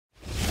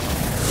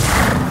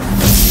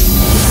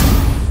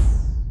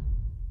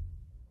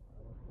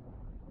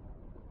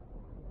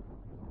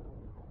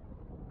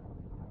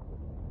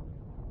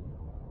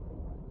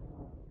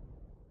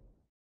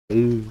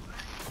Ooh.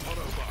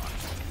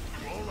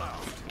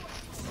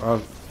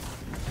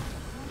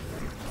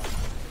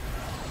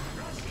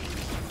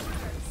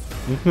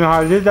 You see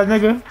how I did that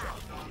nigga?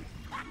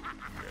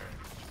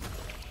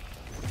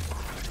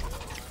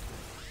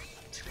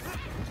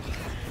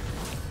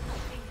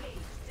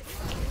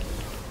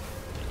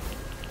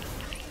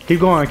 Keep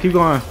going, keep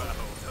going.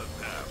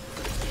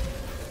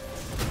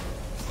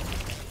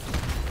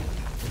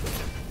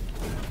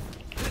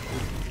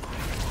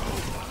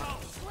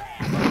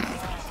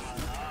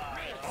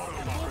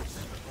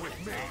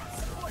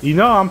 You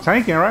know I'm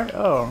tanking, right?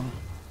 Oh.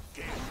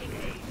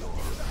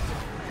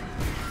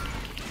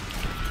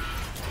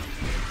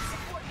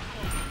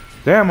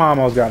 Damn, I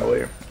almost got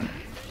away.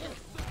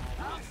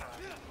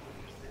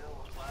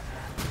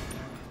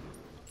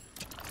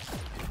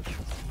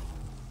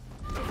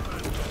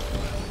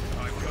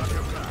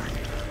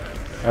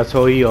 That's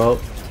how he up.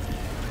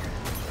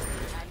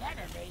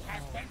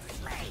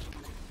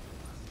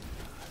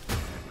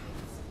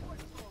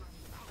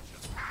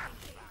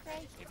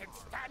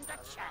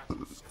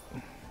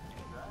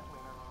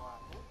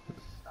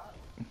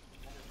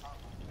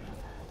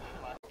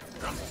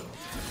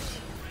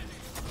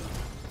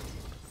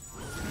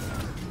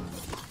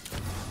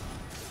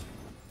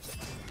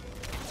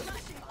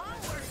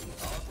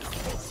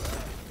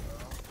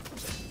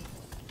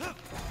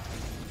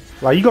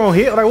 Like you gonna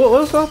hit? Like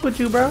what's up with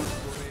you, bro?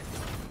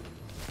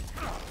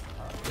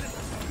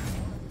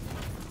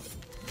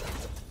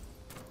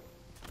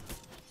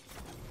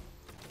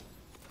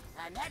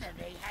 An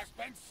enemy has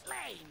been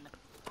slain.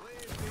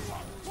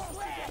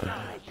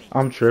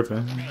 I'm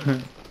tripping.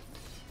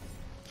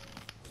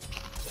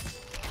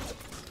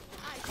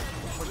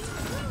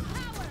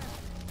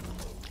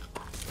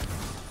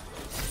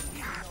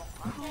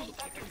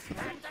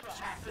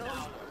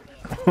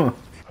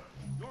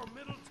 Your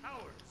middle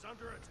tower is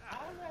under attack.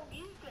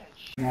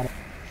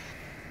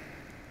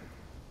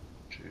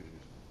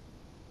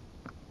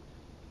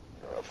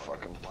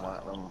 Fucking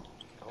platinum.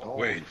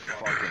 Wait.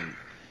 Fucking.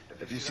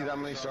 If you see that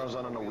many stars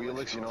on a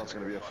Wheelix, you know it's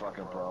gonna be a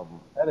fucking problem.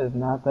 That is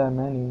not that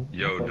many.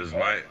 Yo, does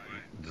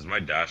my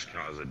dash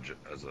count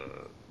as a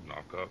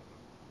knockup?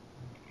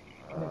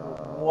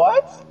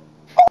 What?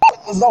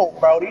 No,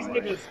 bro. These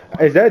niggas.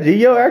 Is that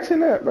Gio asking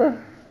that, bro?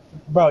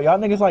 Bro, y'all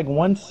niggas like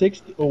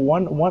 160 or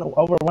one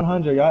over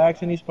 100. Y'all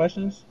asking these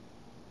questions?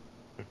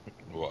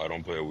 Well, I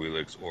don't play a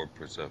Wheelix or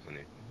Persephone.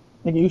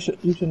 Nigga,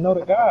 you should know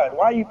the God.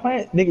 Why are you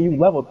playing? Nigga, you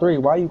level 3.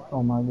 Why you?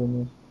 Oh my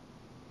goodness.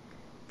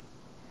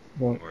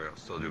 Bro, Don't worry, I'll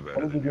still do better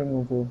what did you than get you.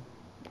 me into?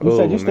 You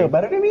said you still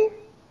better than me?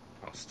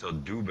 I'll still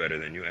do better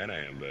than you, and I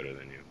am better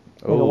than you.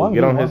 Oh,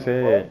 get on his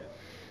head.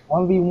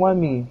 1v1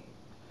 me.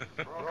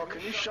 Bro,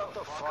 can you shut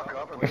the fuck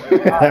up and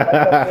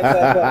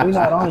We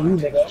not on you,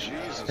 nigga.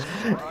 Jesus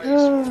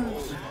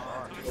Christ.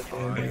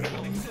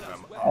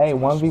 Hey,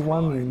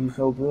 1v1 me. You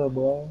so good,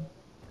 boy.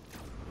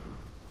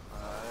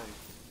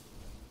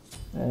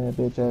 That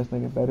bitch ass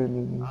nigga better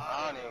than me.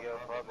 I don't even give a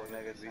fuck what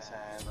niggas be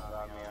saying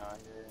about me out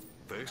here.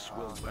 This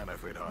will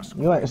benefit us.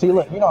 You ain't, see,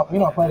 look, you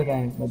don't play the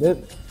game, but this,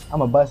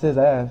 I'ma bust his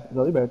ass.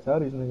 So you better tell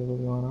these niggas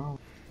what's going on.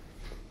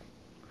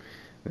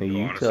 Nigga, Yo,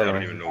 you honestly, tell I don't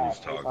him. even know who's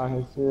On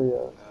talking. his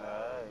serious.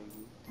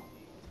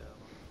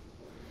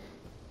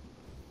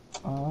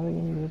 Oh, give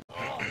me this.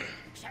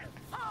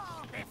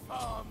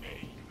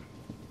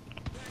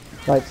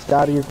 Like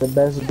Scotty is the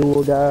best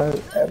duel guy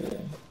ever.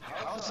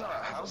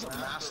 How's a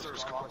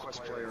Masters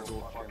Conquest player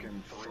go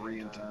fucking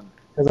 3 and 10?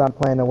 Cause I'm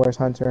playing the worst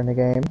hunter in the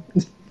game.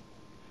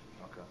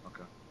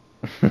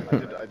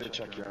 Okay. I did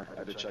check your MMR.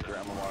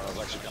 I was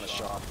actually kind of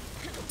shocked.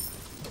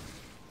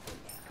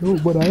 No,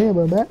 but I am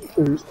a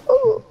Masters.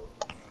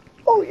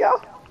 Oh yeah.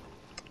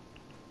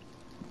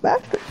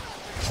 Masters.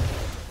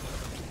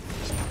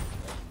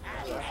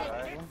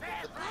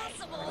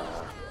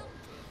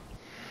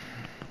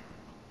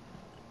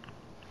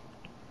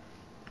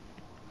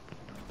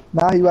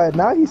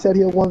 Now he said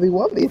he'll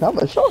 1v1 me. I'm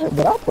gonna show him,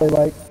 but I play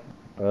like.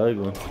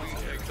 Ugly.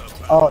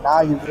 Oh,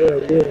 now you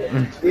good,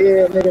 yeah.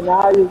 Yeah, nigga,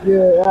 now you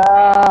good.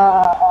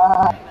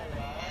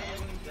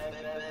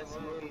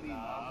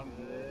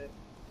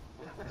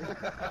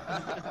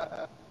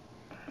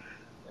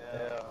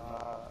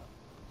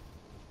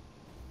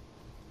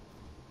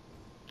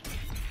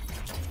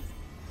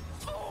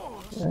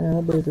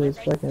 Man, that bitch is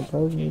fucking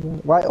posing me.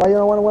 Why you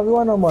don't want to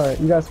 1v1 no more?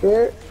 You got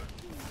scared?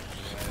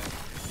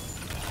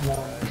 No.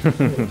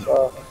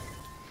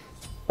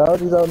 Told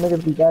these old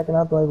niggas be backing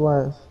out like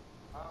once.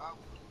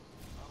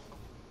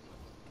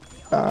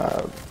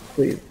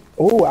 Please.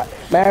 Ooh,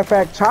 matter of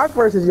fact, Chalk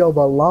versus Yo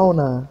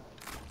Bologna.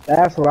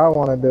 That's what I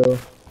want to do.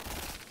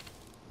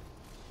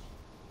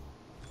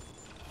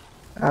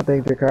 I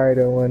think Jakari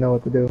don't want to know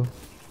what to do.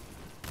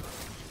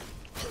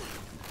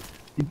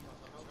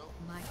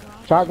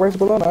 Chalk versus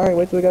Bologna. Alright,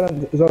 wait till we got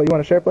on. Zo, you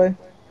want to share play?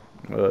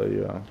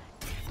 Yeah.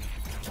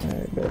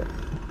 Alright, bet.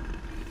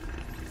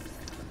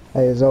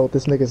 Hey, Zo,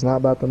 this nigga's not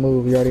about to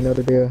move. You already know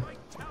the deal.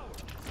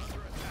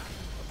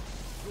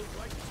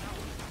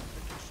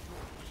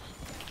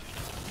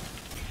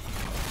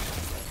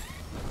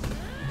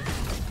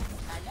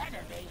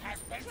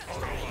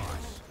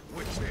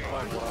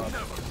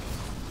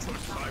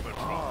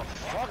 Oh,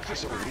 fuck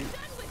this elite.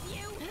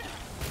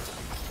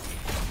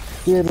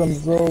 Get him,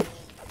 Zo.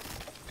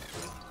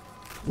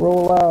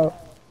 Roll out.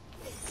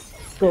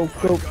 Go,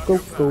 go, go,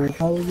 go.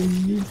 How do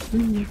you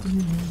see?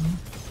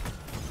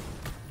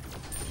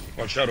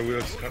 Watch out,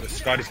 Wheels.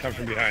 Scotty's coming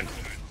from behind.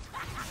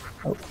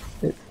 Oh,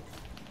 shit.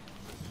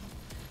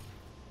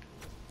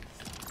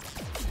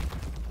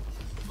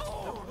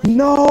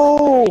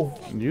 No!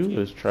 You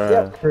was He trash.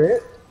 got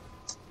crit.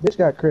 Bitch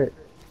got crit.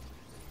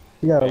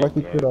 He got a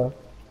lucky crit off.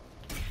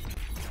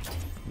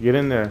 Get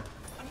in there.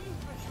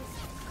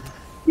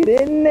 Get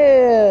in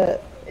there!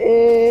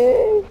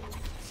 Eh.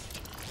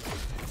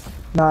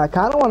 Nah, I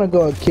kinda wanna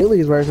go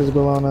Achilles versus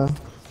Bologna.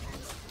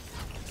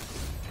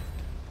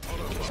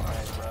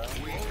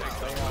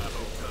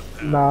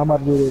 Nah, I'm about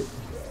to do it.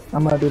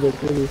 I'm gonna do the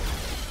Achilles.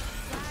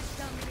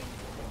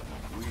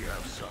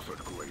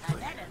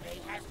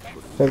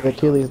 Cause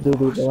Achilles do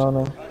beat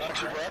Bologna.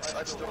 Actually, bro,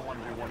 I'd still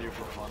 1v1 you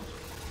for fun.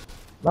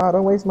 Nah,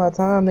 don't waste my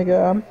time,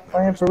 nigga. I'm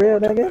playing for real,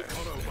 nigga.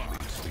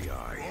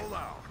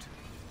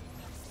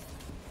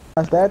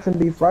 My stats and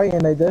be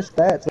frightened, they just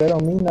stats, they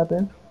don't mean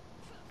nothing.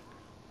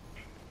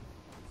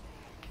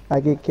 I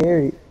get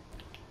carried.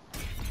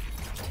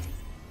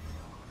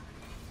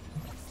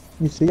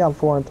 You see I'm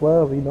 4 and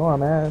 12, you know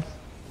I'm ass.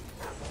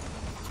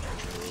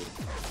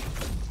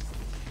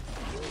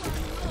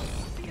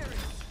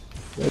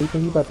 Yeah, you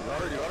think you about to...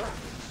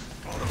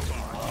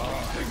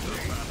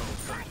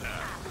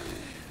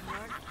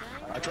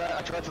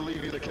 I tried to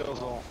leave you the kill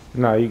zone.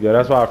 Nah, you good.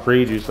 That's why I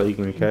freed you so you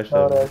can catch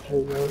Oh, that. that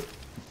shit, bro.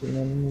 You know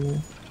what I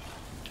mean?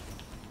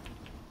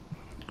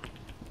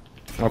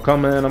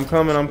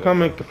 I'm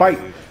coming. Fight.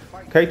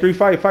 K3,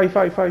 fight.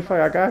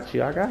 I got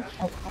you.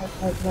 Oh,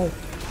 fight.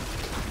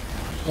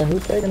 And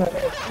who's taking that?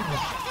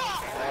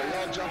 Oh,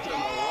 y'all jumped in the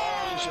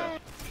wrong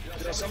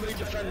shit. Did somebody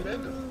defend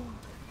mid?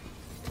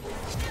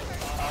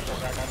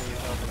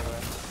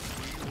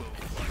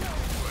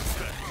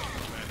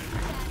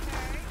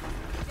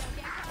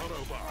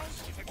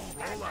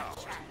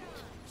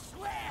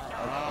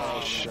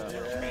 Oh shit.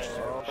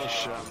 Oh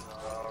shit.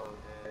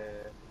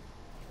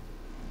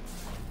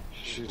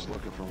 She's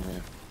looking for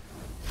me.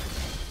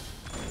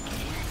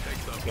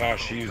 Oh,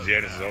 she used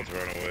Yanis' ult to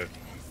run away.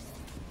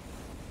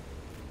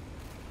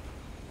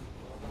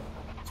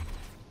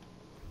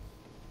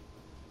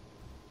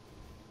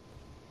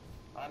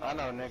 I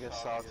know niggas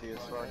salty as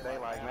fuck. They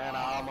like, man,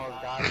 I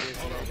almost got this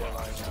nigga.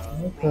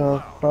 Like, What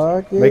the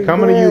fuck is They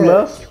coming to you, that?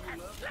 Lust?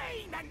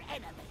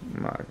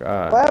 My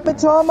God. What happened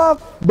to all my...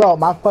 Bro,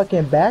 my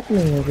fucking back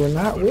minions were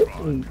not with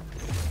me.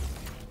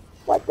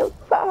 What the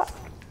fuck?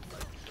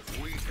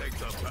 We take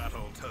the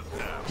battle to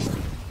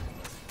them.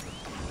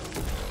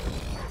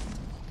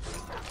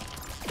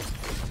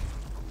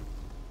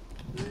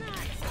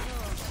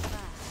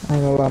 I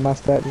ain't gonna lie, my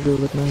stats do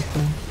look nice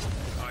though.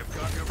 I've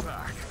got your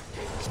back.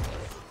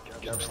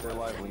 Gap, stay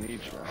alive, we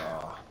need you.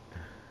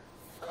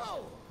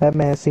 That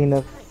man seen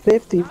a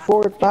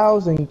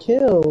 54,000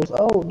 kills.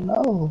 Oh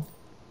no.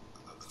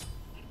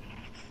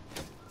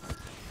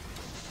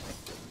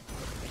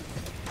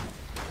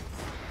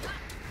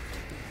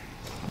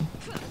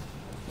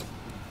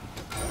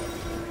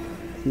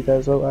 See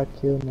that Zo I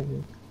killed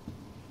nigga.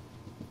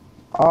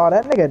 Oh,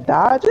 that nigga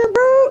dodging,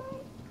 bro?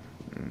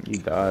 You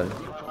died.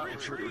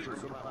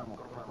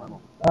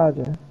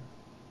 Dodging.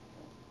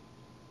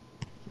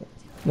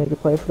 Nigga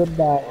play for the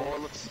back.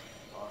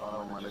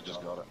 Oh man, they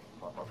just got it.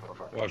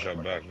 Watch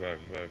out, back.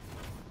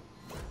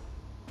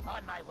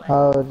 On my way.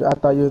 Oh, I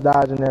thought you was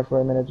dodging there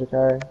for a minute,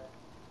 Jakari.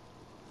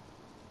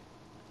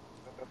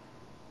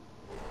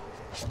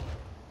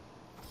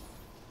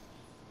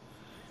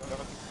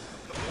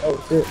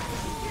 Oh shit.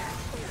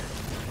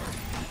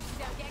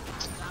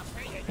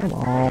 Come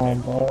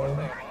on,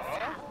 bro.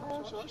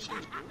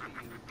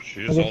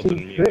 She just Nigga, ulted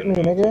she me. crit me,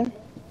 nigga.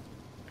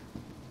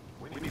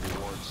 We need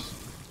wards.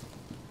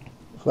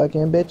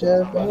 Fucking bitch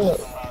ass up.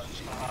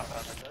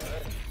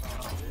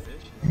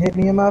 Hit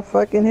me in my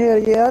fucking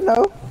head, yeah, I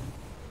know.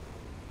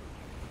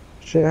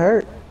 Shit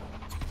hurt.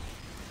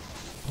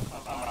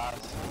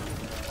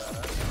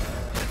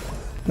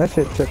 That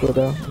shit tickled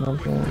though, you know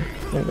what I'm saying?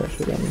 Think that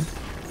shit at me.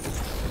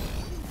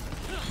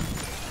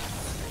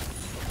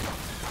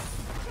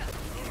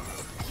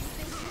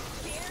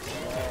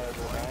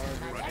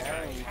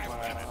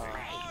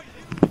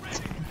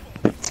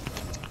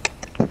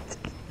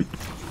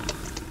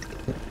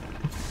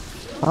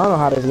 I don't know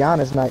how this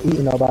Giannis not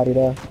eating nobody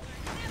though.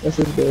 This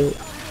is good.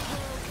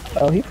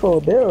 Oh, he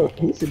full build.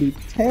 He should be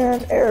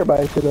tearing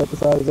everybody shit up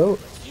besides his ult.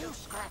 You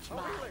scratch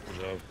mine.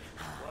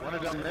 Run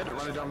it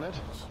down mid.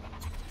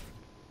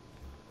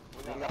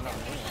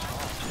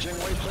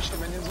 Jinwei, push the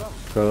minions up.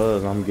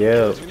 Cause I'm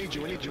Geb. We need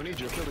you.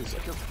 Achilles.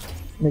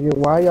 Nigga,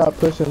 why y'all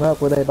pushing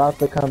up when they about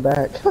to come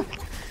back?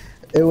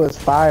 It was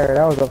fire.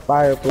 That was a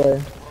fire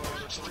play.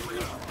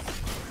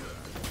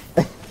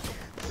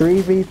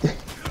 3v3.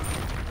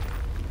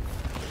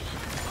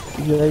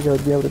 You ain't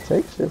gonna be able to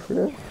take shit for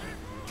that.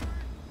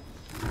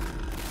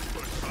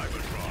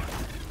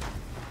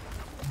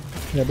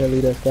 You better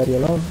leave that fatty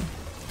alone.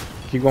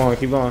 Keep going.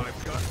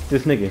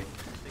 This nigga.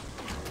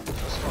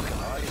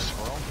 fucking ice,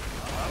 bro.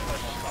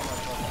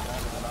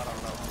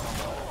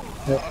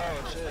 Yep. Oh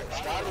shit,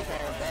 Scotty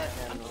came back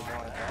and was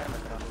going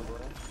damage on me,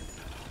 boy.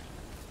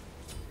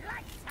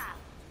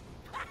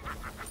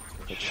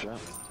 Good shit.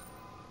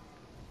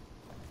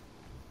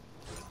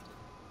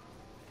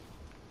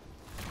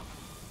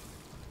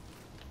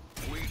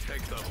 We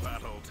take the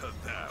battle to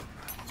them.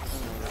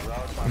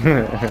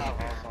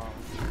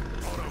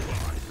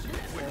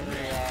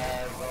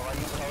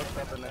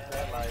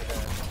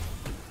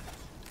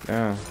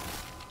 Yeah.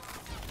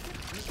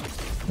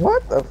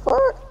 What the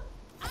fuck?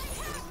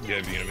 Yeah,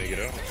 you gonna make it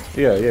out?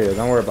 Yeah.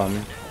 Don't worry about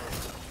me.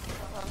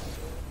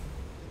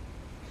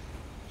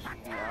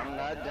 I'm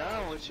not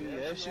done with you.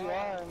 Yes, you are.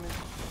 I mean,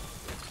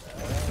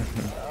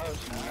 oh,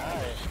 she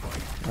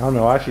nice. I don't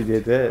know why she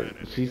did that.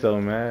 She's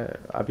so mad.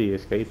 I be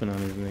escaping on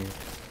this nigga.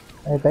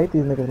 Hey, bait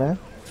these niggas, man.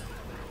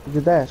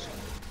 Good dash.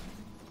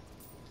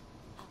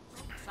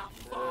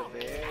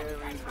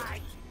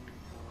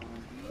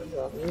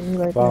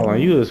 Like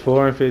Falling, you was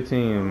 4 and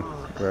 15,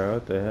 bro.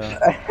 What the hell?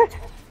 That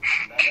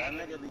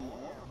nigga be in,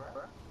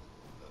 bro.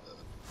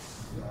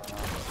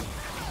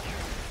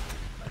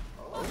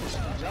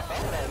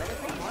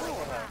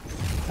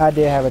 I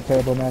did have a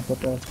terrible matchup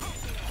though.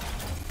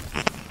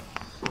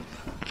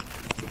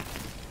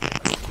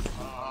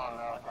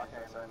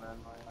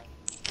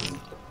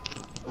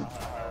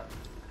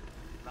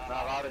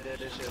 Did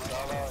this shit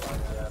solo.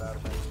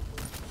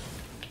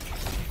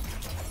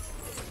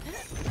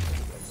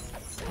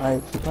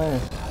 Alright, she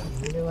playing.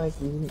 Really like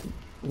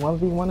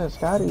 1v1 and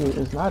Scotty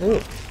is not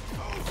it.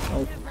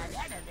 Like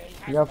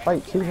you gotta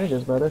fight 2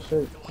 niggas, bro. That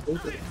shit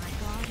stupid.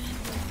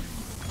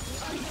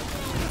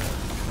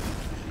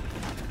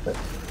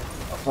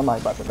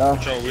 Somebody about to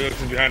die. So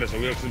Wheelix is behind us.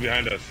 Wheelix is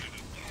behind us.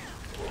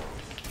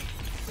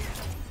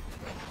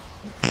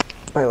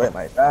 Wait,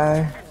 might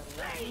die.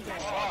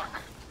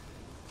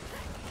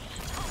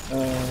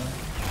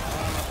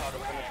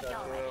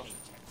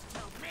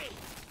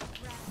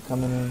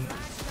 Coming in.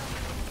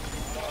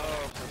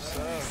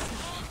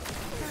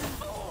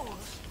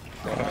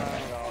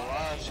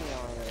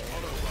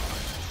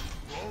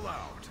 Roll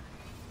out.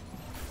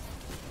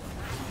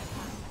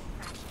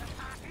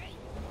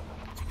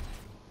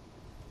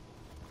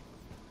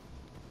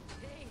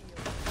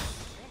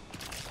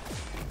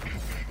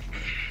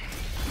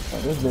 Oh,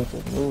 this bitch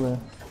is moving.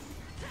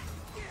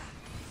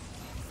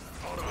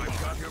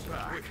 I've got your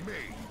back. With me.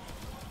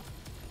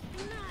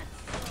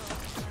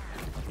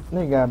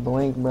 Nigga got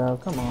blink, bro.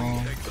 Come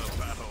on. Take the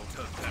battle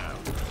to them.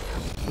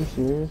 You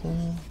serious,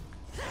 man?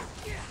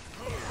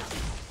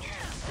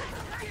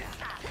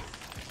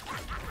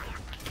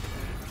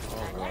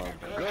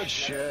 Good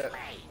shit.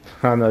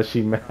 I know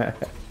she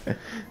mad.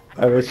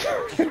 I wish.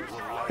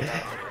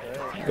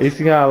 You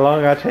see how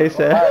long I chased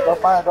that? Go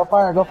fire. No,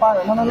 fire.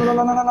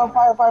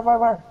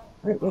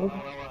 Wait.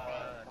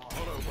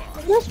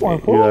 This one,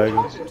 You fool.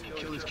 like,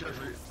 Kill these kids.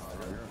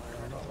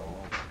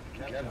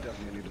 Gab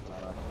definitely needed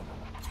that.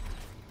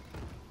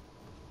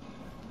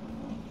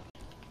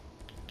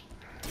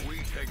 We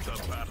take the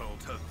battle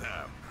to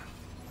them.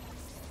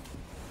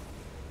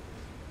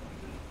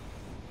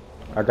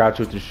 I got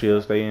you with the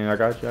shield. Stay in. I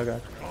got you.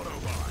 Autobots.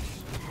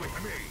 With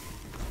me.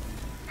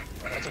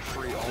 That's a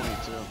free Oni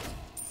too.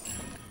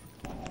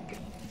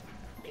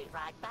 Be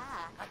right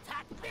back.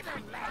 Attack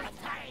middle lane.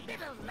 Attack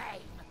middle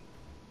lane.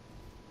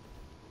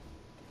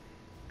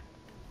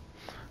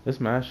 This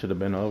match should have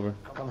been over.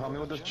 Come help me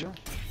with this, Jim.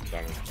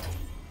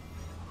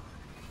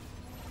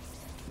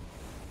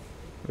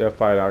 Yeah,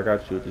 fight. I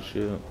got you with the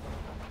shield.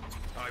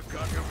 I've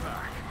got your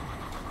back.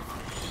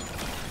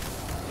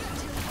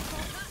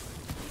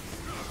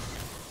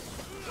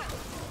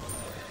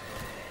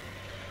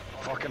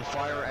 Fucking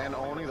fire and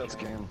Oni, that's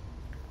game.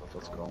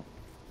 Let's go.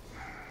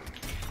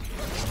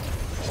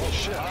 Oh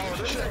shit,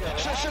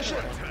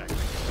 shit.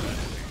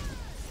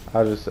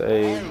 I just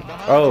say,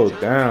 oh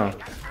damn.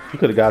 You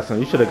could have got some.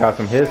 You should have got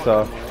some hits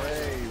off.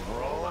 Hey,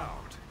 bro.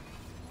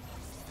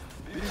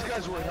 These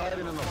guys were hiding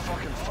in the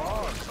fucking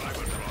fog.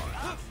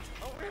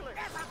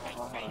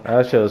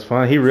 That shit was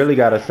fun. He really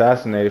got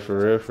assassinated for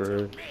real.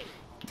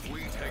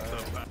 We take the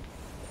battle.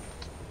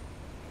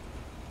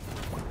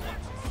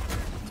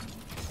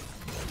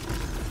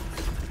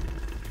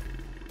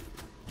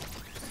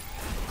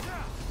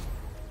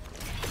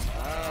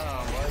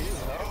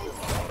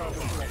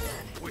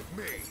 With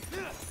me.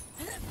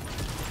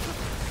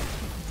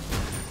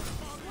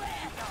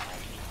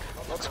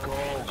 Let's go,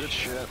 good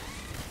shit.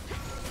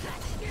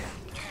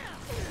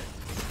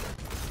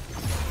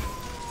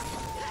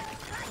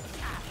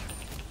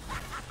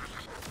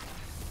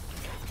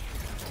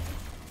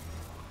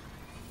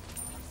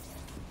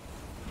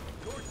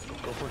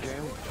 Go for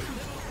game.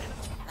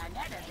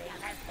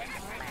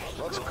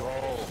 Let's go.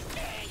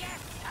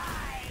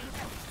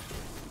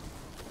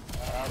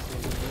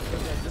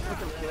 Just put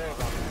some kills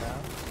on me now.